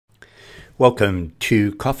Welcome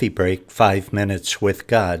to Coffee Break, 5 Minutes with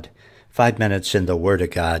God. 5 minutes in the Word of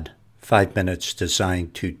God. 5 minutes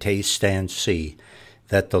designed to taste and see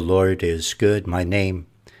that the Lord is good. My name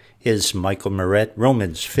is Michael Moret.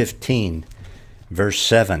 Romans 15, verse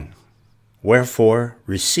 7. Wherefore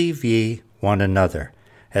receive ye one another,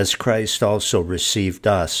 as Christ also received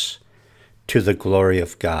us, to the glory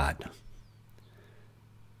of God.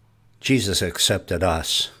 Jesus accepted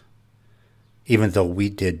us, even though we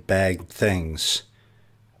did bad things,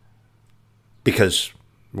 because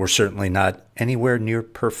we're certainly not anywhere near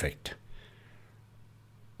perfect.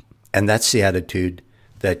 And that's the attitude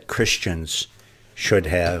that Christians should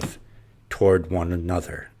have toward one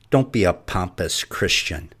another. Don't be a pompous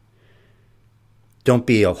Christian. Don't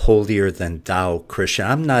be a holier-than-thou Christian.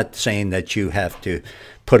 I'm not saying that you have to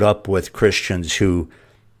put up with Christians who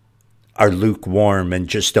are lukewarm and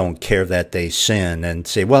just don't care that they sin and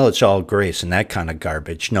say, well, it's all grace and that kind of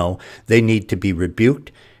garbage. No, they need to be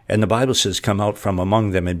rebuked. And the Bible says, come out from among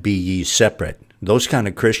them and be ye separate. Those kind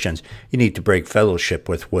of Christians, you need to break fellowship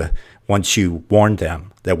with once you warn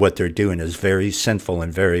them that what they're doing is very sinful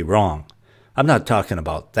and very wrong. I'm not talking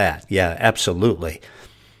about that. Yeah, absolutely.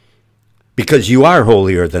 Because you are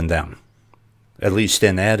holier than them, at least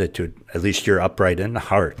in attitude. At least you're upright in the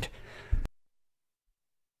heart.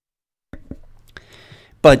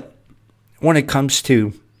 But when it comes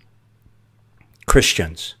to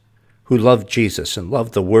Christians who love Jesus and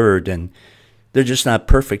love the Word and they're just not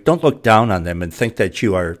perfect, don't look down on them and think that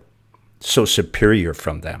you are so superior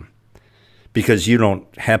from them because you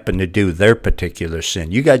don't happen to do their particular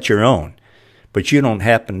sin. You got your own, but you don't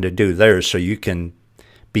happen to do theirs, so you can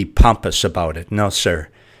be pompous about it. No, sir,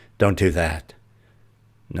 don't do that.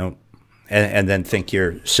 No, and then think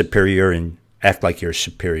you're superior and act like you're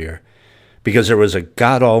superior. Because there was a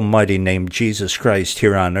God Almighty named Jesus Christ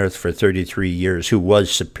here on earth for 33 years who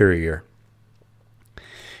was superior.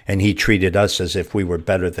 And he treated us as if we were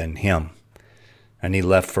better than him. And he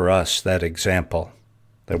left for us that example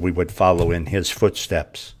that we would follow in his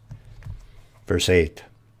footsteps. Verse 8.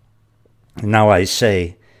 Now I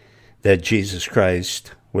say that Jesus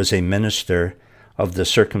Christ was a minister of the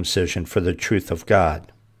circumcision for the truth of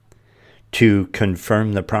God, to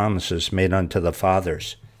confirm the promises made unto the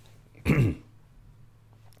fathers. You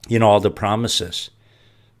know, all the promises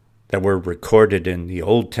that were recorded in the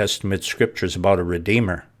Old Testament scriptures about a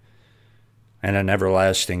Redeemer and an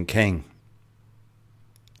everlasting King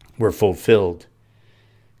were fulfilled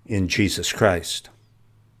in Jesus Christ.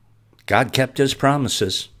 God kept his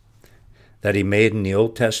promises that he made in the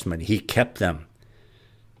Old Testament. He kept them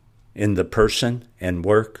in the person and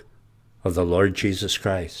work of the Lord Jesus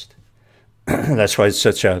Christ. That's why it's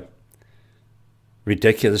such a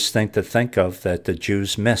ridiculous thing to think of that the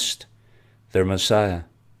Jews missed their Messiah.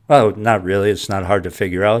 Well, not really. It's not hard to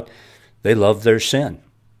figure out. They love their sin.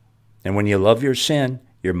 And when you love your sin,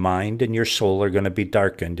 your mind and your soul are going to be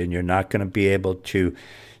darkened, and you're not going to be able to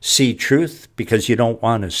see truth because you don't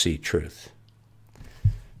want to see truth.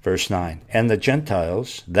 Verse 9, and the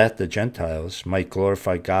Gentiles might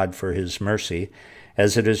glorify God for his mercy,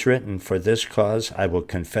 as it is written, for this cause I will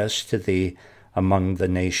confess to thee among the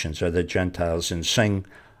nations, or the Gentiles, and sing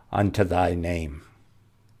unto thy name.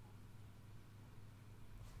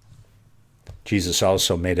 Jesus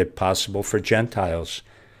also made it possible for Gentiles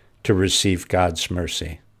to receive God's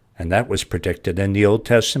mercy, and that was predicted in the Old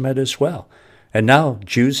Testament as well. And now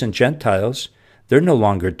Jews and Gentiles, they're no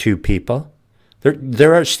longer two people.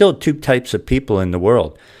 There are still two types of people in the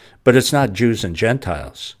world, but it's not Jews and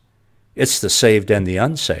Gentiles. It's the saved and the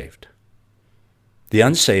unsaved. The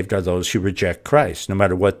unsaved are those who reject Christ, no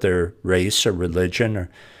matter what their race or religion or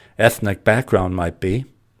ethnic background might be.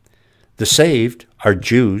 The saved are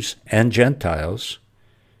Jews and Gentiles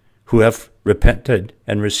who have repented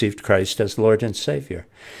and received Christ as Lord and Savior.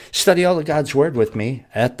 Study all of God's Word with me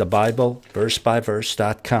at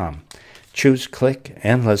thebibleversebyverse.com. Choose, click,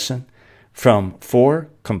 and listen from 4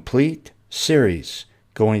 complete series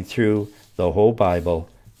going through the whole Bible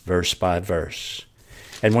verse by verse.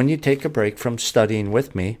 And when you take a break from studying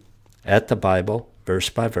with me at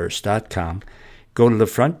thebibleversebyverse.com, go to the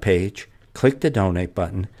front page, click the donate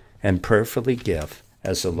button, and prayerfully give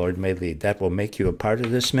as the Lord may lead. That will make you a part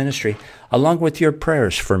of this ministry, along with your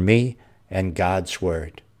prayers for me and God's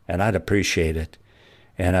Word. And I'd appreciate it.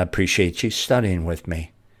 And I appreciate you studying with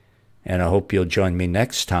me. And I hope you'll join me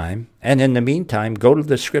next time. And in the meantime, go to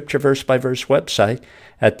the Scripture Verse by Verse website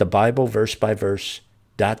at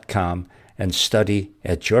thebibleversebyverse.com and study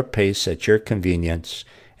at your pace, at your convenience,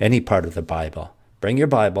 any part of the Bible. Bring your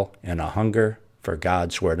Bible and a hunger for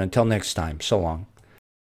God's Word. Until next time, so long.